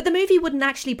 But the movie wouldn't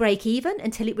actually break even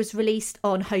until it was released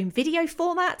on home video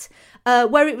format,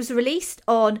 where it was released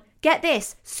on, get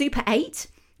this, Super 8,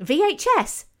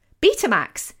 VHS,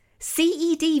 Betamax,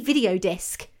 CED video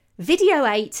disc, Video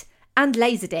 8, and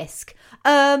Laserdisc.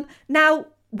 Now,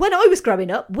 when I was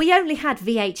growing up, we only had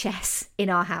VHS in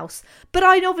our house. But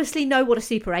I obviously know what a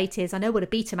Super 8 is. I know what a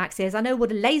Betamax is. I know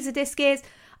what a Laserdisc is.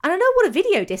 And I know what a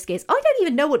video disc is. I don't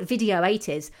even know what Video 8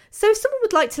 is. So if someone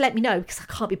would like to let me know, because I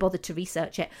can't be bothered to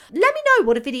research it, let me know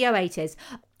what a Video 8 is.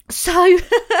 So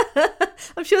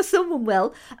I'm sure someone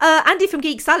will. Andy from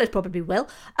Geek Salad probably will.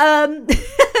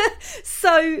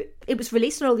 So it was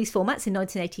released on all these formats in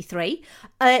 1983.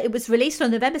 It was released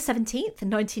on November 17th,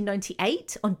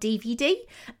 1998 on DVD.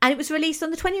 And it was released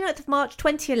on the 29th of March,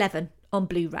 2011 on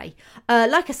Blu-ray.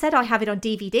 Like I said, I have it on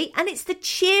DVD. And it's the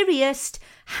cheeriest,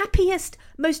 happiest,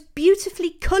 most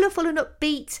beautifully colourful and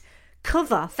upbeat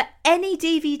cover for any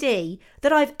DVD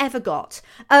that I've ever got.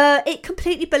 It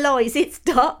completely belies its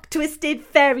dark, twisted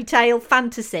fairy tale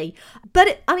fantasy.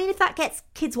 But if that gets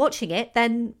kids watching it,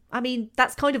 then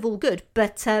that's kind of all good.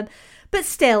 But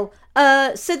still,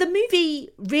 so the movie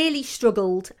really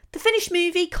struggled. The finished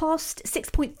movie cost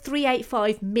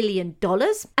 $6.385 million,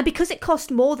 and because it cost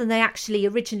more than they actually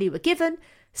originally were given,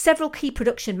 Several key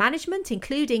production management,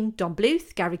 including Don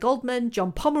Bluth, Gary Goldman,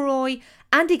 John Pomeroy,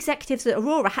 and executives at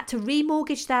Aurora had to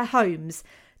remortgage their homes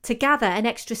to gather an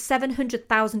extra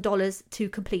 $700,000 to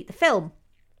complete the film.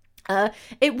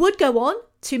 It would go on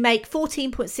to make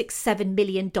 $14.67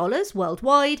 million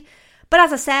worldwide, but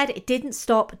as I said, it didn't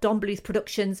stop Don Bluth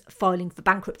Productions filing for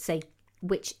bankruptcy,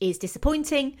 which is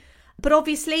disappointing. But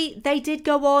obviously, they did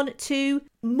go on to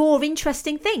more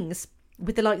interesting things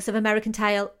with the likes of American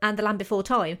Tail and The Land Before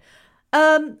Time.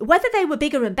 Whether they were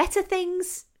bigger and better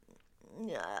things,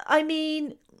 I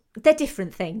mean, they're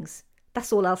different things.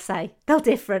 That's all I'll say. They're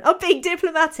different. I'm being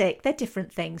diplomatic. They're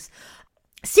different things.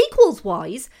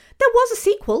 Sequels-wise, there was a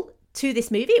sequel to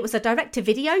this movie. It was a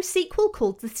direct-to-video sequel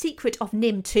called The Secret of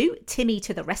NIMH 2, Timmy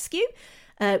to the Rescue.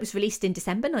 It was released in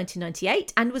December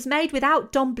 1998 and was made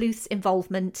without Don Bluth's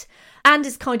involvement and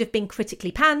has kind of been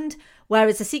critically panned,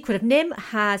 whereas The Secret of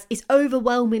NIMH is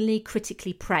overwhelmingly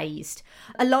critically praised.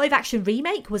 A live-action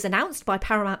remake was announced by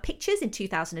Paramount Pictures in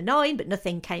 2009, but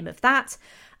nothing came of that.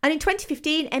 And in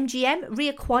 2015, MGM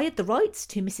reacquired the rights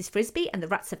to Mrs. Frisby and the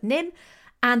Rats of NIMH,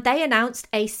 and they announced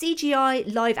a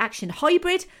CGI live-action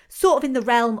hybrid, sort of in the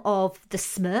realm of the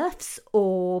Smurfs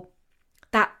or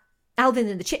that Alvin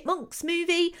and the Chipmunks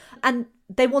movie, and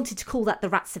they wanted to call that The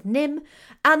Rats of NIMH.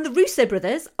 And the Russo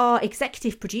brothers are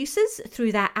executive producers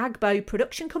through their Agbo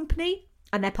production company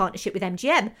and their partnership with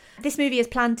MGM. This movie is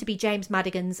planned to be James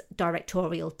Madigan's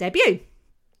directorial debut.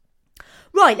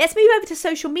 Right, let's move over to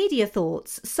social media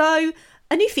thoughts. So,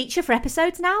 a new feature for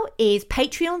episodes now is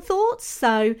Patreon thoughts.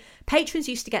 So, patrons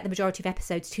used to get the majority of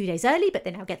episodes 2 days early, but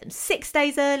they now get them 6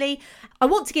 days early. I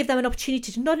want to give them an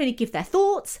opportunity to not only give their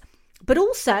thoughts, but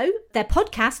also their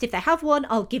podcast, if they have one.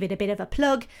 I'll give it a bit of a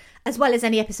plug, as well as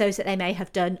any episodes that they may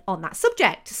have done on that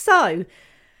subject. So,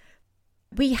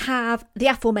 we have the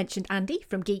aforementioned Andy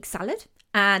from Geek Salad,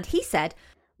 and he said,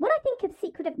 "When I think of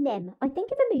Secret of NIMH, I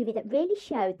think of a movie that really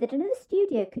showed that another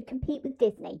studio could compete with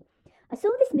Disney. I saw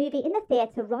this movie in the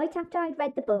theatre right after I'd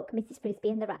read the book Mrs. Frisby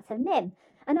and the Rats of NIMH,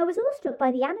 and I was awestruck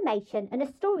by the animation and a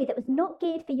story that was not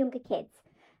geared for younger kids.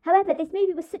 However, this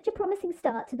movie was such a promising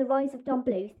start to the rise of Don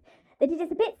Bluth that it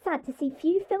is a bit sad to see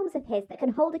few films of his that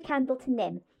can hold a candle to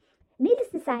NIMH. Needless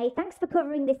to say, thanks for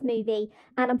covering this movie,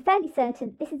 and I'm fairly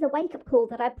certain this is a wake-up call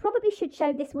that I probably should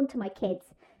show this one to my kids,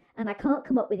 and I can't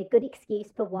come up with a good excuse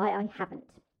for why I haven't."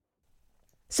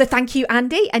 So thank you,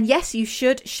 Andy. And yes, you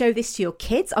should show this to your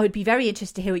kids. I would be very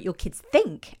interested to hear what your kids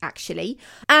think, actually.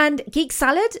 And Geek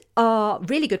Salad are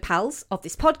really good pals of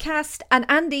this podcast. And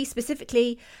Andy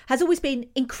specifically has always been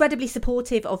incredibly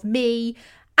supportive of me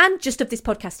and just of this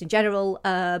podcast in general.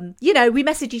 We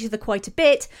message each other quite a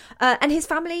bit. And his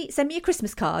family sent me a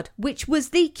Christmas card, which was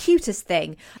the cutest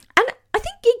thing. And I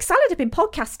think Geek Salad have been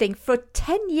podcasting for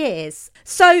 10 years.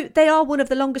 So they are one of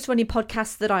the longest running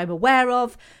podcasts that I'm aware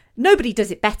of. Nobody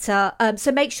does it better.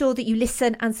 So make sure that you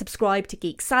listen and subscribe to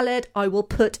Geek Salad. I will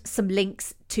put some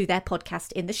links to their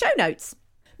podcast in the show notes.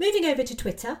 Moving over to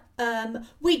Twitter,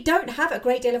 we don't have a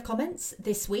great deal of comments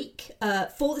this week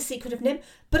for The Secret of NIMH,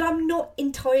 but I'm not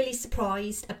entirely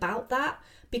surprised about that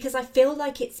because I feel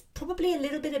like it's probably a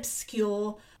little bit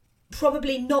obscure,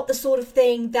 probably not the sort of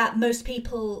thing that most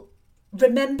people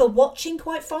remember watching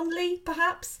quite fondly,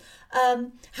 perhaps.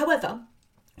 However,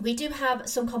 we do have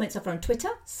some comments over on Twitter.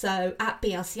 So at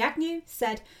BLC Agnew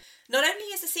said, "Not only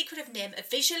is The Secret of NIMH a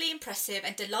visually impressive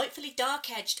and delightfully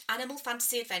dark-edged animal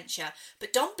fantasy adventure,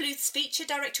 but Don Bluth's feature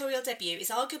directorial debut is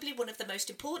arguably one of the most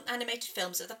important animated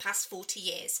films of the past 40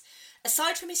 years.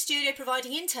 Aside from his studio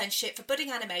providing internship for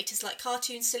budding animators like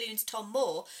Cartoon Saloon's Tom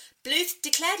Moore, Bluth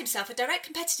declared himself a direct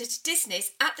competitor to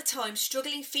Disney's at the time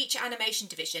struggling feature animation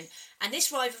division, and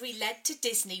this rivalry led to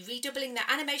Disney redoubling their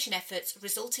animation efforts,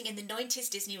 resulting in the 90s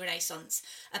Disney Renaissance,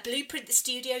 a blueprint the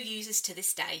studio uses to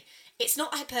this day. It's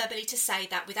not hyperbole to say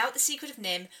that without The Secret of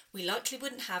NIMH, we likely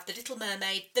wouldn't have The Little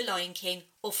Mermaid, The Lion King,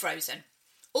 or Frozen.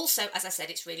 Also, as I said,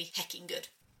 it's really hecking good."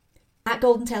 At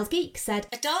Golden Tails Geek said,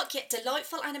 "A dark yet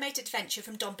delightful animated adventure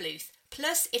from Don Bluth.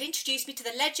 Plus, it introduced me to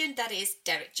the legend that is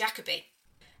Derek Jacobi."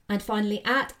 And finally,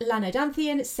 at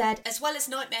Lanodanthian said, "As well as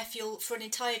nightmare fuel for an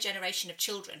entire generation of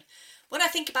children. When I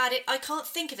think about it, I can't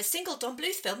think of a single Don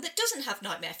Bluth film that doesn't have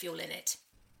nightmare fuel in it."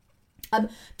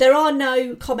 There are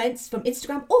no comments from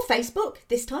Instagram or Facebook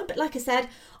this time, but like I said,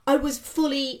 I was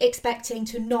fully expecting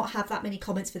to not have that many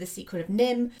comments for The Secret of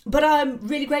NIMH, but I'm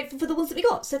really grateful for the ones that we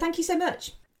got, so thank you so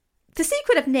much. The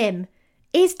Secret of NIMH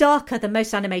is darker than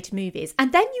most animated movies,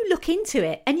 and then you look into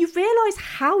it and you realise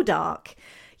how dark.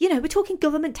 We're talking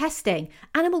government testing,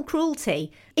 animal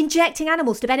cruelty, injecting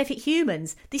animals to benefit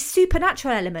humans, these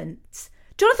supernatural elements.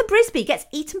 Jonathan Brisby gets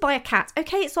eaten by a cat.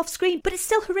 Okay, it's off screen, but it's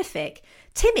still horrific.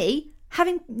 Timmy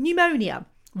having pneumonia.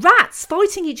 rats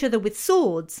fighting each other with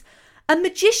swords, a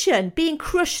magician being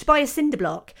crushed by a cinder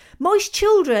block, mice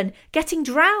children getting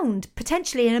drowned,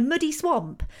 potentially in a muddy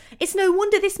swamp. It's no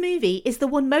wonder this movie is the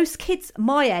one most kids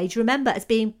my age remember as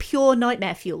being pure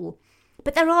nightmare fuel.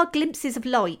 But there are glimpses of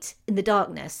light in the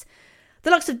darkness. The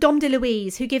likes of Dom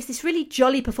DeLuise, who gives this really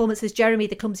jolly performance as Jeremy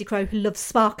the Clumsy Crow who loves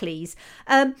sparklies.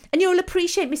 And you'll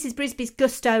appreciate Mrs. Brisby's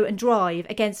gusto and drive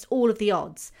against all of the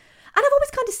odds. And I've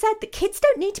always kind of said that kids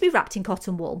don't need to be wrapped in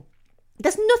cotton wool.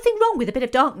 There's nothing wrong with a bit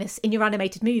of darkness in your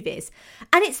animated movies.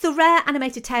 And it's the rare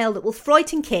animated tale that will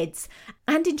frighten kids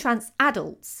and entrance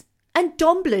adults. And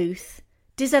Don Bluth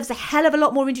deserves a hell of a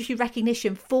lot more industry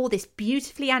recognition for this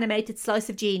beautifully animated slice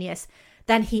of genius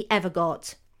than he ever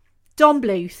got. Don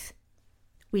Bluth,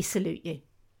 we salute you.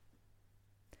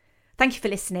 Thank you for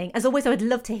listening. As always, I would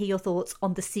love to hear your thoughts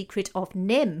on The Secret of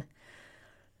NIMH.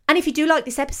 And if you do like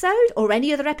this episode or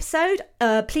any other episode,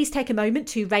 please take a moment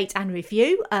to rate and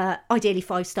review, ideally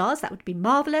 5 stars. That would be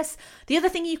marvellous. The other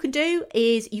thing you can do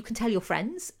is you can tell your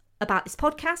friends about this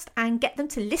podcast and get them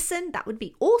to listen. That would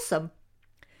be awesome.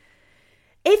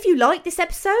 If you like this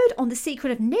episode on The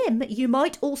Secret of NIMH, you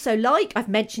might also like, I've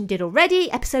mentioned it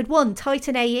already, episode 1,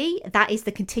 Titan AE. That is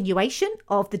the continuation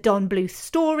of the Don Bluth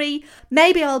story.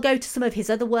 Maybe I'll go to some of his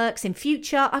other works in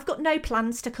future. I've got no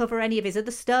plans to cover any of his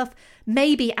other stuff.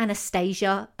 Maybe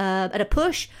Anastasia at a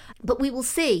push, but we will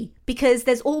see, because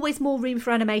there's always more room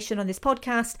for animation on this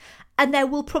podcast, and there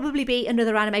will probably be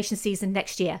another animation season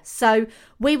next year. So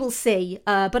we will see,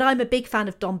 but I'm a big fan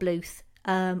of Don Bluth.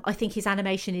 I think his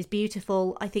animation is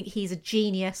beautiful. I think he's a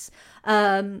genius.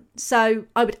 So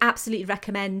I would absolutely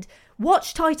recommend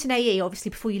watch Titan AE, obviously,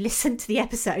 before you listen to the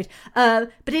episode. But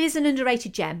it is an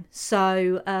underrated gem.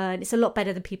 So it's a lot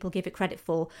better than people give it credit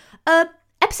for.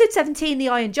 Episode 17, The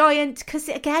Iron Giant, because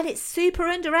again, it's super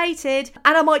underrated.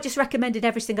 And I might just recommend it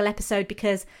every single episode,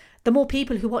 because the more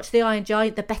people who watch The Iron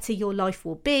Giant, the better your life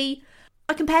will be.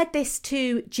 I compared this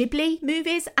to Ghibli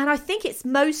movies, and I think it's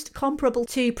most comparable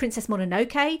to Princess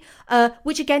Mononoke,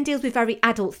 which again deals with very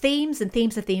adult themes and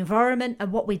themes of the environment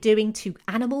and what we're doing to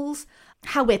animals,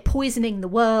 how we're poisoning the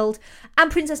world. And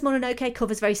Princess Mononoke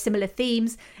covers very similar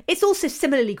themes. It's also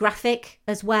similarly graphic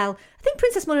as well. I think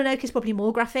Princess Mononoke is probably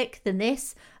more graphic than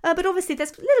this, but obviously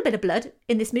there's a little bit of blood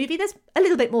in this movie. There's a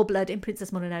little bit more blood in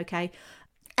Princess Mononoke.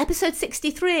 Episode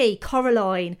 63,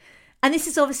 Coraline. And this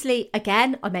is obviously,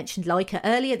 again, I mentioned Laika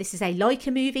earlier. This is a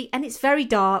Laika movie, and it's very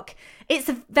dark. It's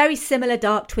a very similar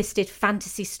dark, twisted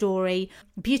fantasy story,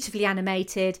 beautifully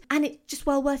animated, and it's just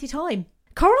well worth your time.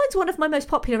 Coraline's one of my most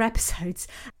popular episodes.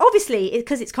 Obviously,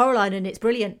 because it's Coraline and it's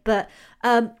brilliant, but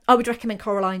I would recommend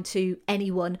Coraline to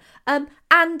anyone. And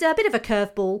a bit of a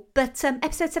curveball, but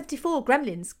episode 74,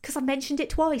 Gremlins, because I mentioned it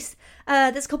twice.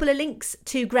 There's a couple of links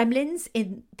to Gremlins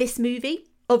in this movie.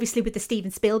 Obviously with the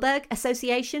Steven Spielberg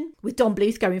association, with Don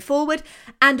Bluth going forward,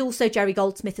 and also Jerry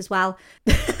Goldsmith as well.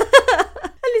 And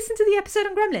listen to the episode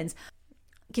on Gremlins.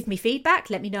 Give me feedback,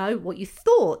 let me know what you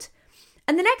thought.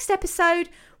 And the next episode,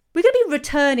 we're going to be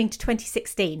returning to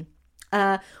 2016,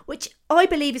 which I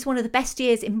believe is one of the best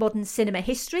years in modern cinema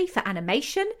history for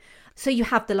animation. So you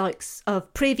have the likes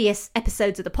of previous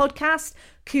episodes of the podcast,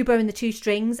 Kubo and the Two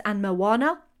Strings and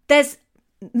Moana. There's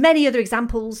many other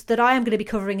examples that I am going to be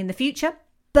covering in the future.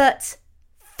 But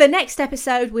for next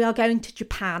episode, we are going to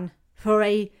Japan for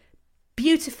a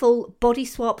beautiful body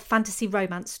swap fantasy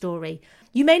romance story.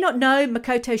 You may not know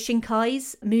Makoto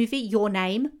Shinkai's movie, Your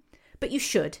Name, but you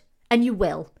should, and you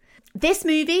will. This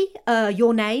movie,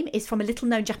 Your Name, is from a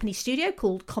little-known Japanese studio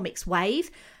called Comics Wave,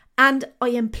 and I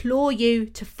implore you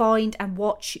to find and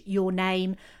watch Your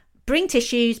Name. Bring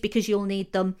tissues because you'll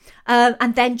need them,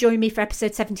 and then join me for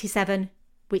episode 77,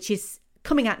 which is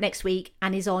coming out next week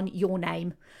and is on Your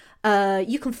Name.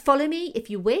 You can follow me if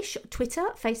you wish, Twitter,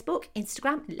 Facebook,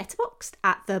 Instagram, Letterboxd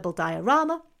at Verbal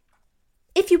Diorama.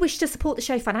 If you wish to support the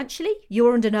show financially,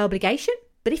 you're under no obligation,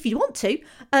 but if you want to,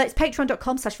 it's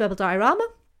patreon.com/Verbal Diorama.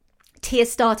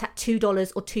 Tiers start at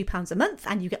 $2 or £2 a month,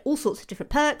 and you get all sorts of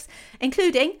different perks,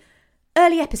 including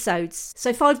early episodes.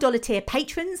 So $5 tier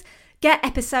patrons get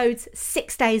episodes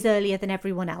 6 days earlier than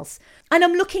everyone else. And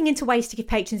I'm looking into ways to give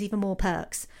patrons even more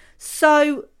perks.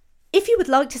 So if you would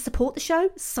like to support the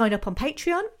show, sign up on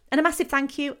Patreon. And a massive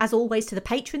thank you, as always, to the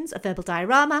patrons of Verbal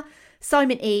Diorama: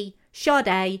 Simon E,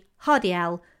 Sade, Hardy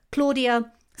L,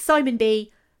 Claudia, Simon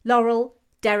B, Laurel,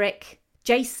 Derek,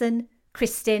 Jason,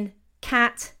 Kristin,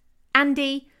 Kat,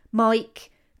 Andy,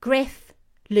 Mike, Griff,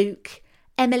 Luke,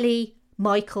 Emily,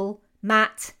 Michael,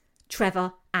 Matt,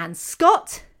 Trevor and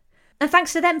Scott. And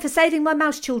thanks to them for saving my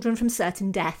mouse children from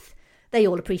certain death. They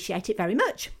all appreciate it very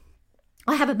much.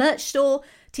 I have a merch store,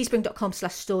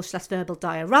 teespring.com/store/Verbal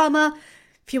Diorama.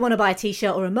 If you want to buy a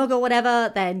t-shirt or a mug or whatever,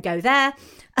 then go there.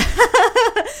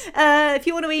 If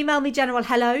you want to email me general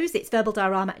hellos, it's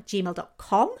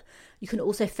verbaldiorama@gmail.com. You can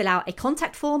also fill out a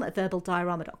contact form at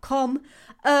verbaldiorama.com.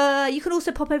 You can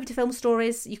also pop over to Film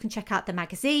Stories. You can check out the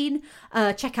magazine,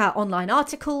 check out online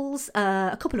articles,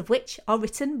 a couple of which are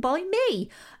written by me.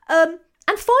 And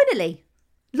finally,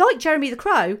 like Jeremy the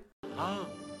Crow.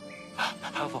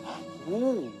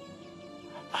 Ooh,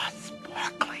 a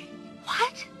sparkly.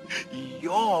 What?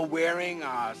 You're wearing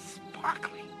a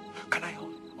sparkly. Can I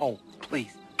hold? Oh,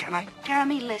 please, can I?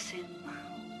 Jeremy, listen.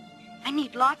 I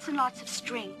need lots and lots of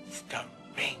string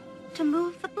String. to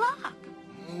move the block.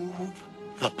 Move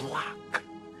the block.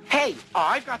 Hey,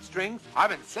 I've got strings. I've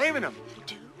been saving them. You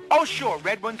do? Oh, sure.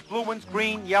 Red ones, blue ones,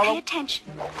 green, Pay yellow. attention.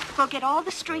 Go get all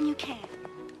the string you can.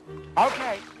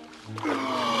 Okay.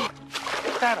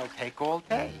 That'll take all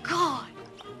day. Good.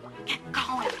 Get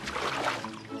going.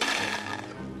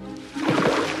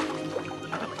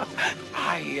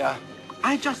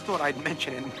 I just thought I'd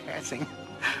mention in passing.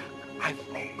 I've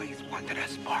always wanted a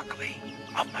sparkly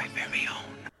of my very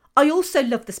own. I also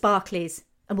love the Sparklies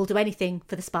and will do anything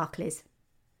for the Sparklies.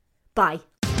 Bye.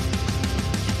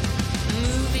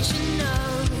 Movies you